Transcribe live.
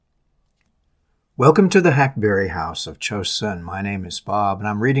Welcome to the Hackberry House of Chosun. My name is Bob, and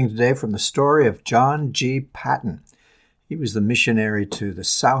I'm reading today from the story of John G. Paton. He was the missionary to the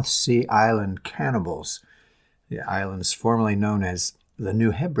South Sea island Cannibals, the islands formerly known as the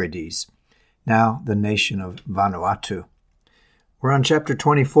New Hebrides, now the nation of Vanuatu. We're on chapter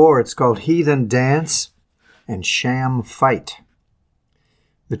 24. It's called Heathen Dance and Sham Fight.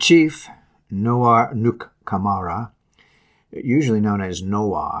 The chief, Noar Nuk Kamara, usually known as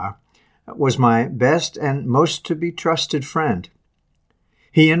Noar, was my best and most to-be trusted friend.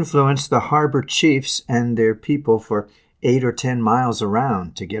 He influenced the harbor chiefs and their people for 8 or 10 miles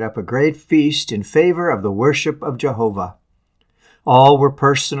around to get up a great feast in favor of the worship of Jehovah. All were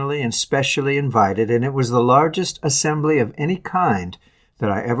personally and specially invited, and it was the largest assembly of any kind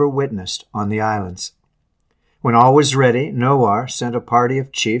that I ever witnessed on the islands. When all was ready, Noar sent a party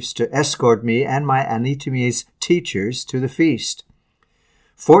of chiefs to escort me and my Anitimese teachers to the feast.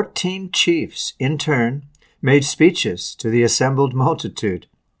 14 chiefs, in turn, made speeches to the assembled multitude,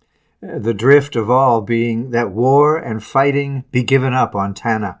 the drift of all being that war and fighting be given up on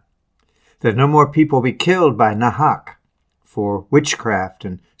Tanna, that no more people be killed by Nahak, for witchcraft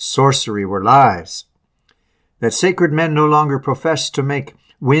and sorcery were lies, that sacred men no longer profess to make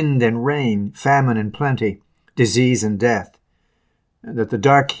wind and rain, famine and plenty, disease and death, that the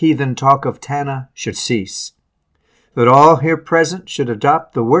dark heathen talk of Tanna should cease, that all here present should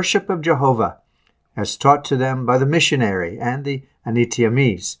adopt the worship of Jehovah as taught to them by the missionary and the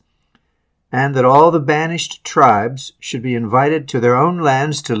Anitimese, and that all the banished tribes should be invited to their own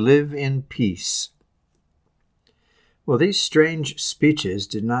lands to live in peace. Well, these strange speeches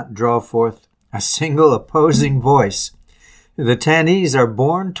did not draw forth a single opposing voice. The Tannese are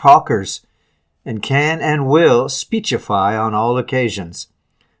born talkers and can and will speechify on all occasions,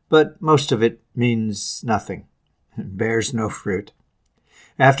 but most of it means nothing. It bears no fruit.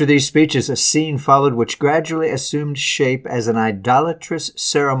 After these speeches, a scene followed which gradually assumed shape as an idolatrous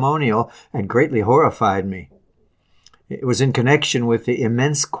ceremonial and greatly horrified me. It was in connection with the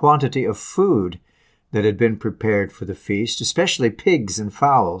immense quantity of food that had been prepared for the feast, especially pigs and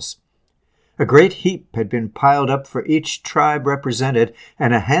fowls. A great heap had been piled up for each tribe represented,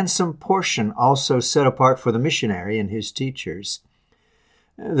 and a handsome portion also set apart for the missionary and his teachers.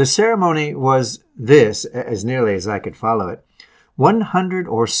 The ceremony was this, as nearly as I could follow it. 100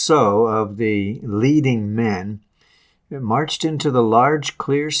 or so of the leading men marched into the large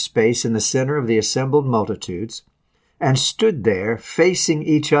clear space in the center of the assembled multitudes and stood there facing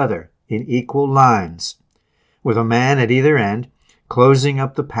each other in equal lines, with a man at either end closing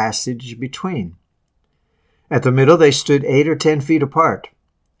up the passage between. At the middle they stood 8 or 10 feet apart,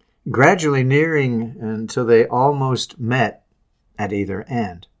 gradually nearing until they almost met at either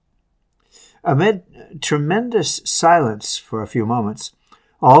end. Amid tremendous silence for a few moments,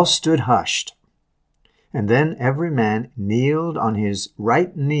 all stood hushed, and then every man kneeled on his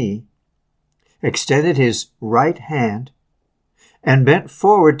right knee, extended his right hand, and bent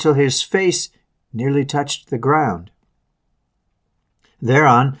forward till his face nearly touched the ground.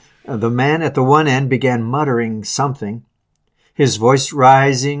 Thereon, the man at the one end began muttering something, his voice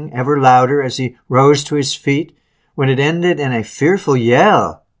rising ever louder as he rose to his feet, when it ended in a fearful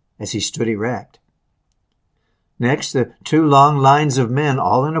yell as he stood erect. Next, the 2 long lines of men,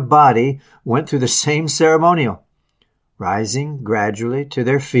 all in a body, went through the same ceremonial, rising gradually to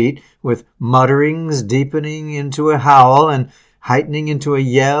their feet, with mutterings deepening into a howl and heightening into a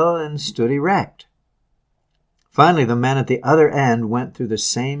yell, and stood erect. Finally, the man at the other end went through the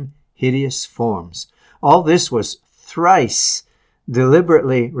same hideous forms. All this was thrice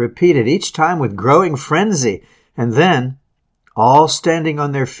deliberately repeated, each time with growing frenzy. And then, all standing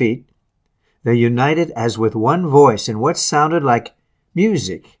on their feet, they united as with one voice in what sounded like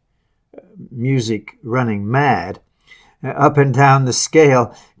music running mad, up and down the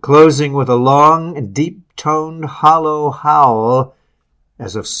scale, closing with a long and deep-toned hollow howl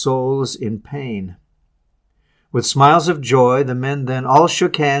as of souls in pain. With smiles of joy, the men then all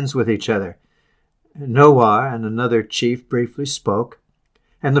shook hands with each other. Noar and another chief briefly spoke,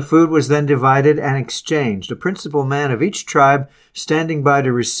 and the food was then divided and exchanged, a principal man of each tribe standing by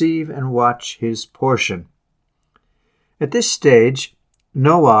to receive and watch his portion. At this stage,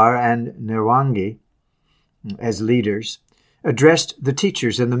 Noar and Nerwangi, as leaders, addressed the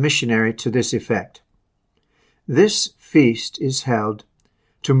teachers and the missionary to this effect: "This feast is held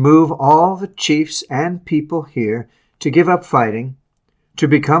to move all the chiefs and people here to give up fighting, to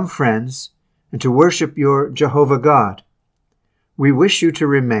become friends, and to worship your Jehovah God. We wish you to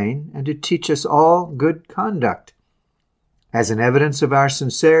remain and to teach us all good conduct. As an evidence of our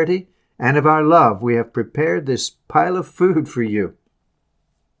sincerity and of our love, we have prepared this pile of food for you."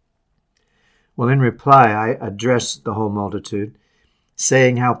 Well, in reply, I addressed the whole multitude,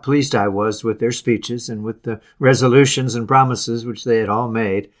 saying how pleased I was with their speeches and with the resolutions and promises which they had all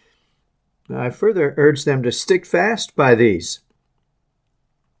made. I further urged them to stick fast by these,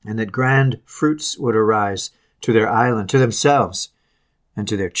 and that grand fruits would arise to their island, to themselves, and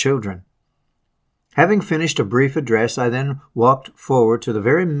to their children. Having finished a brief address, I then walked forward to the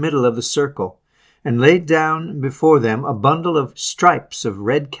very middle of the circle, and laid down before them a bundle of stripes of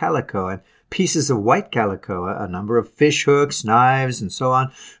red calico and pieces of white calico, a number of fish hooks, knives, and so on,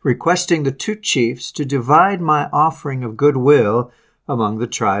 requesting the 2 chiefs to divide my offering of goodwill among the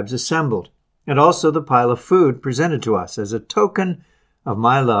tribes assembled, and also the pile of food presented to us as a token of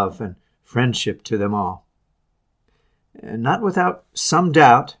my love and friendship to them all. And not without some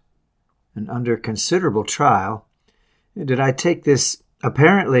doubt, and under considerable trial, did I take this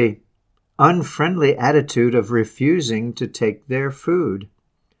apparently unfriendly attitude of refusing to take their food.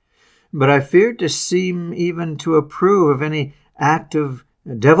 But I feared to seem even to approve of any act of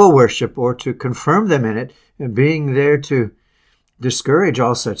devil worship or to confirm them in it, being there to discourage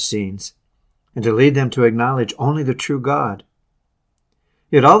all such scenes and to lead them to acknowledge only the true God.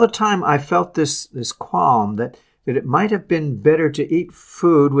 Yet all the time I felt this qualm that it might have been better to eat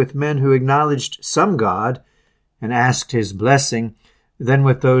food with men who acknowledged some God and asked his blessing than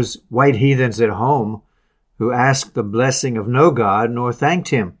with those white heathens at home who asked the blessing of no God nor thanked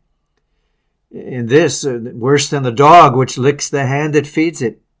him. In this, worse than the dog which licks the hand that feeds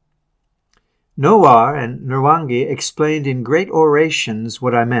it. Nowar and Nirwangi explained in great orations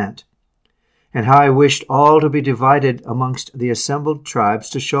what I meant, and how I wished all to be divided amongst the assembled tribes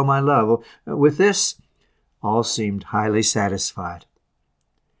to show my love. With this, all seemed highly satisfied.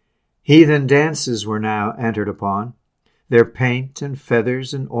 Heathen dances were now entered upon, their paint and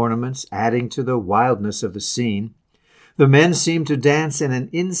feathers and ornaments adding to the wildness of the scene. The men seemed to dance in an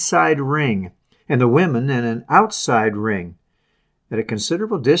inside ring, and the women in an outside ring, at a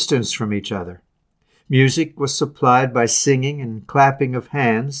considerable distance from each other. Music was supplied by singing and clapping of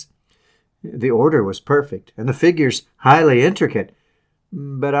hands. The order was perfect, and the figures highly intricate,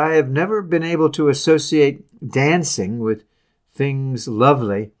 but I have never been able to associate dancing with things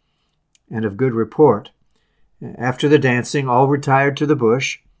lovely and of good report. After the dancing, all retired to the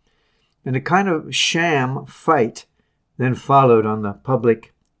bush, and a kind of sham fight then followed on the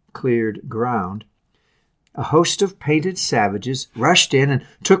public cleared ground. A host of painted savages rushed in and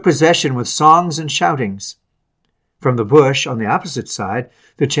took possession with songs and shoutings. From the bush on the opposite side,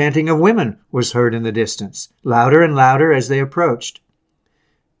 the chanting of women was heard in the distance, louder and louder as they approached.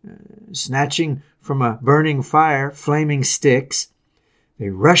 Snatching from a burning fire flaming sticks, they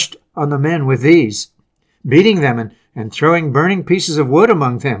rushed on the men with these, beating them and throwing burning pieces of wood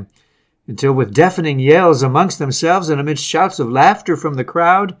among them, until with deafening yells amongst themselves and amidst shouts of laughter from the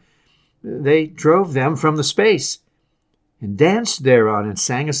crowd, they drove them from the space, and danced thereon and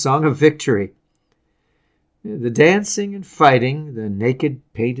sang a song of victory. The dancing and fighting, the naked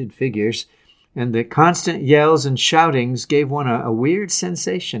painted figures, and the constant yells and shoutings gave one a weird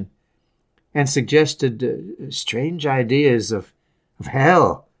sensation, and suggested strange ideas of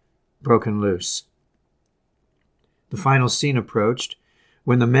hell broken loose. The final scene approached,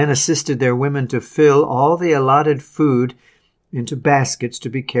 when the men assisted their women to fill all the allotted food into baskets to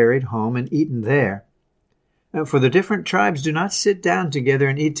be carried home and eaten there. For the different tribes do not sit down together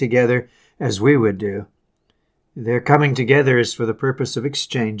and eat together as we would do. Their coming together is for the purpose of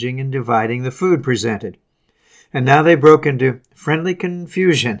exchanging and dividing the food presented. And now they broke into friendly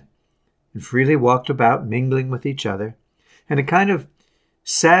confusion and freely walked about, mingling with each other, and a kind of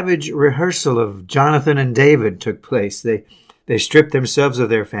savage rehearsal of Jonathan and David took place. They stripped themselves of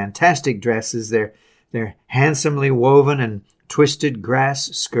their fantastic dresses, their handsomely woven and twisted grass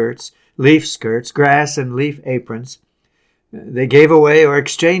skirts, leaf skirts, grass and leaf aprons. They gave away or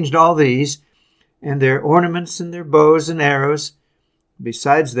exchanged all these, and their ornaments and their bows and arrows,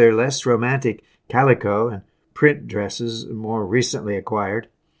 besides their less romantic calico and print dresses more recently acquired.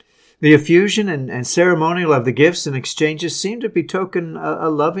 The effusion and ceremonial of the gifts and exchanges seemed to betoken a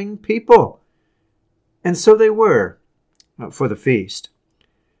loving people. And so they were, for the feast.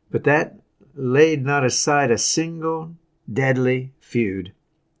 But that laid not aside a single deadly feud.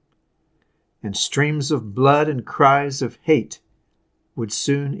 And streams of blood and cries of hate would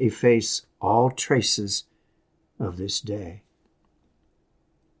soon efface all traces of this day.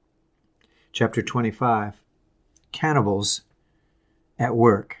 Chapter 25. Cannibals at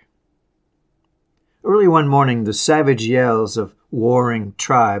work. Early one morning, the savage yells of warring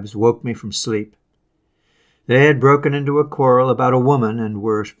tribes woke me from sleep. They had broken into a quarrel about a woman and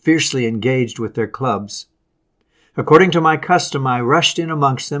were fiercely engaged with their clubs. According to my custom, I rushed in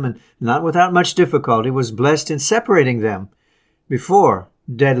amongst them, and not without much difficulty was blessed in separating them before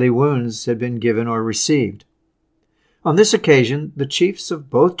deadly wounds had been given or received. On this occasion, the chiefs of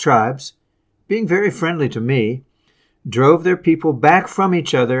both tribes, being very friendly to me, drove their people back from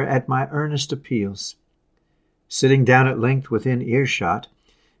each other at my earnest appeals. Sitting down at length within earshot,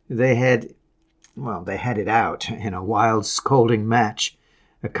 they had it out in a wild scolding match,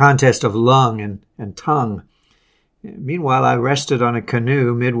 a contest of lung and tongue. Meanwhile, I rested on a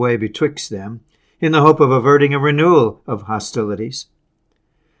canoe midway betwixt them, in the hope of averting a renewal of hostilities.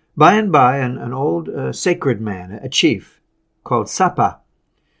 By and by, an old sacred man, a chief, called Sapa,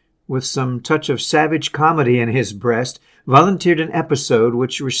 with some touch of savage comedy in his breast, volunteered an episode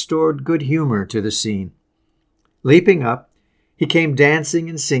which restored good humor to the scene. Leaping up, he came dancing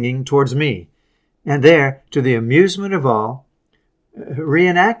and singing towards me, and there, to the amusement of all,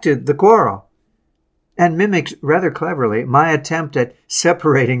 reenacted the quarrel, and mimicked rather cleverly my attempt at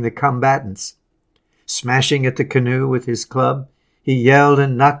separating the combatants. Smashing at the canoe with his club, he yelled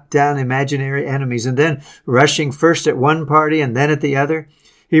and knocked down imaginary enemies, and then, rushing first at one party and then at the other,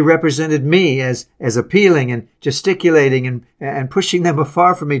 he represented me as appealing and gesticulating and pushing them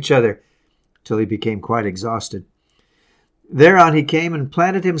afar from each other, till he became quite exhausted. Thereon he came and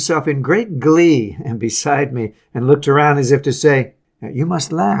planted himself in great glee and beside me, and looked around as if to say, "You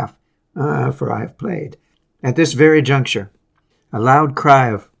must laugh, for I have played." At this very juncture, a loud cry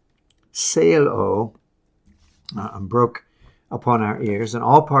of "Sail-o" broke upon our ears, and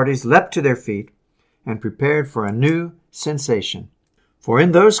all parties leapt to their feet and prepared for a new sensation. For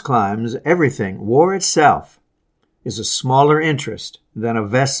in those climes, everything, war itself, is a smaller interest than a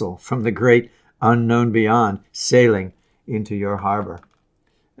vessel from the great unknown beyond sailing into your harbor.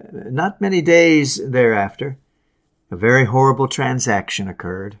 Not many days thereafter, a very horrible transaction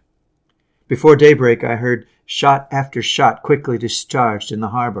occurred. Before daybreak, I heard shot after shot quickly discharged in the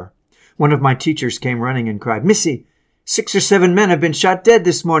harbor. One of my teachers came running and cried, "Missy, 6 or 7 men have been shot dead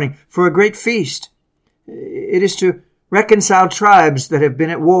this morning for a great feast. It is to reconcile tribes that have been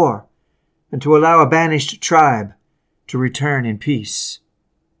at war, and to allow a banished tribe to return in peace."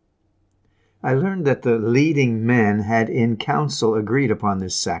 I learned that the leading men had in council agreed upon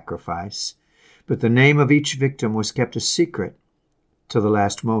this sacrifice, but the name of each victim was kept a secret till the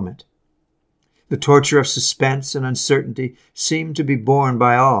last moment. The torture of suspense and uncertainty seemed to be borne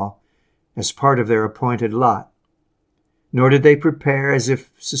by all as part of their appointed lot, nor did they prepare as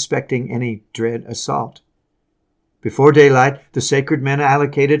if suspecting any dread assault. Before daylight, the sacred men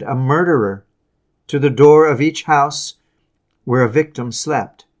allocated a murderer to the door of each house where a victim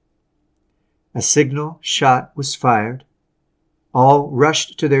slept. A signal shot was fired. All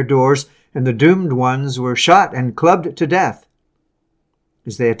rushed to their doors, and the doomed ones were shot and clubbed to death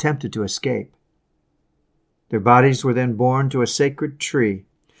as they attempted to escape. Their bodies were then borne to a sacred tree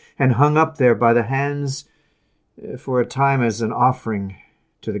and hung up there by the hands for a time as an offering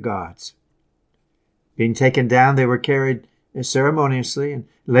to the gods. Being taken down, they were carried ceremoniously and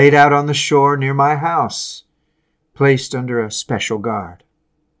laid out on the shore near my house, placed under a special guard.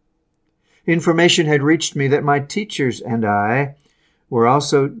 Information had reached me that my teachers and I were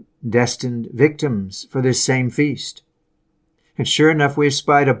also destined victims for this same feast. And sure enough, we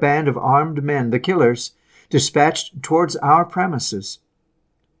espied a band of armed men, the killers, dispatched towards our premises.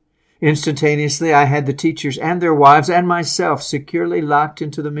 Instantaneously, I had the teachers and their wives and myself securely locked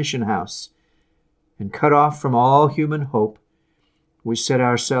into the mission house, and cut off from all human hope, we set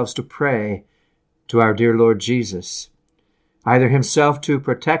ourselves to pray to our dear Lord Jesus, either himself to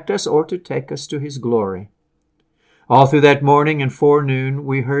protect us or to take us to his glory. All through that morning and forenoon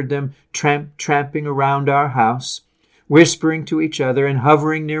we heard them tramping around our house, whispering to each other and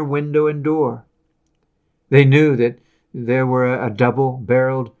hovering near window and door. They knew that there were a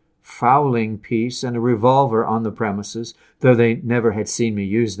double-barreled fowling piece and a revolver on the premises, though they never had seen me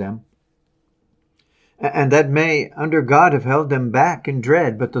use them. And that may, under God, have held them back in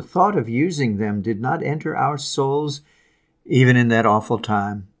dread, but the thought of using them did not enter our souls even in that awful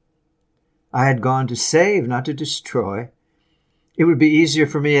time. I had gone to save, not to destroy. It would be easier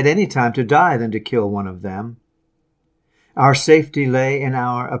for me at any time to die than to kill one of them. Our safety lay in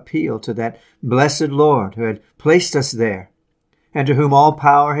our appeal to that blessed Lord who had placed us there, and to whom all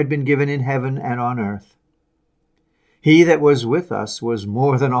power had been given in heaven and on earth. He that was with us was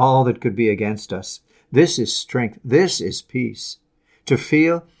more than all that could be against us. This is strength, this is peace, to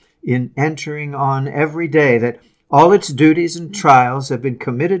feel in entering on every day that all its duties and trials have been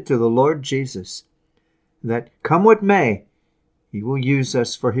committed to the Lord Jesus, that, come what may, he will use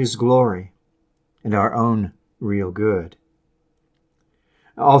us for his glory and our own real good.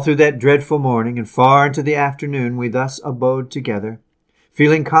 All through that dreadful morning and far into the afternoon we thus abode together,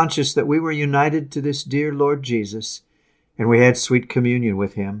 feeling conscious that we were united to this dear Lord Jesus, and we had sweet communion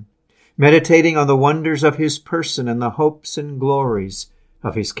with him, meditating on the wonders of his person and the hopes and glories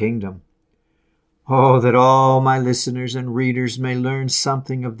of his kingdom. Oh, that all my listeners and readers may learn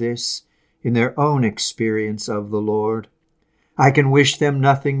something of this in their own experience of the Lord. I can wish them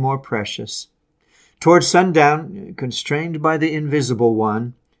nothing more precious. Toward sundown, constrained by the invisible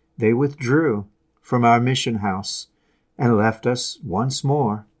one, they withdrew from our mission house and left us once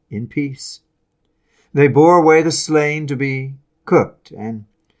more in peace. They bore away the slain to be cooked and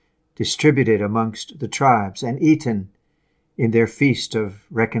distributed amongst the tribes and eaten in their feast of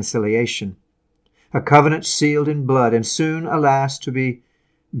reconciliation, a covenant sealed in blood and soon, alas, to be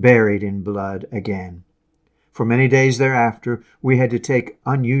buried in blood again. For many days thereafter we had to take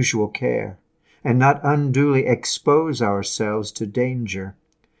unusual care and not unduly expose ourselves to danger,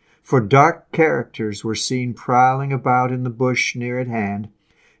 for dark characters were seen prowling about in the bush near at hand,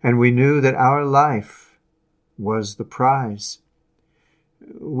 and we knew that our life was the prize.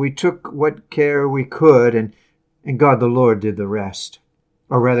 We took what care we could, and God the Lord did the rest.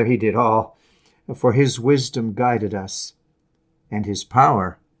 Or rather, he did all, for his wisdom guided us, and his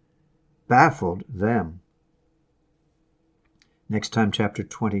power baffled them. Next time, chapter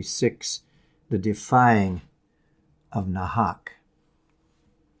 26, the defying of Nahak.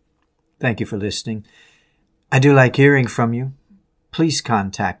 Thank you for listening. I do like hearing from you. Please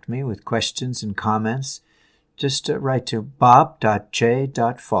contact me with questions and comments. Just write to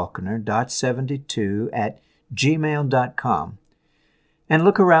bob.j.faulkner.72@gmail.com. And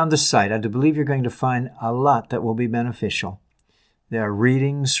look around the site. I do believe you're going to find a lot that will be beneficial. There are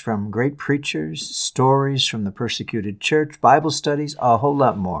readings from great preachers, stories from the persecuted church, Bible studies, a whole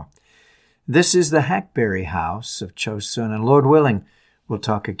lot more. This is the Hackberry House of Chosun, and Lord willing, we'll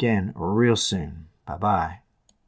talk again real soon. Bye-bye.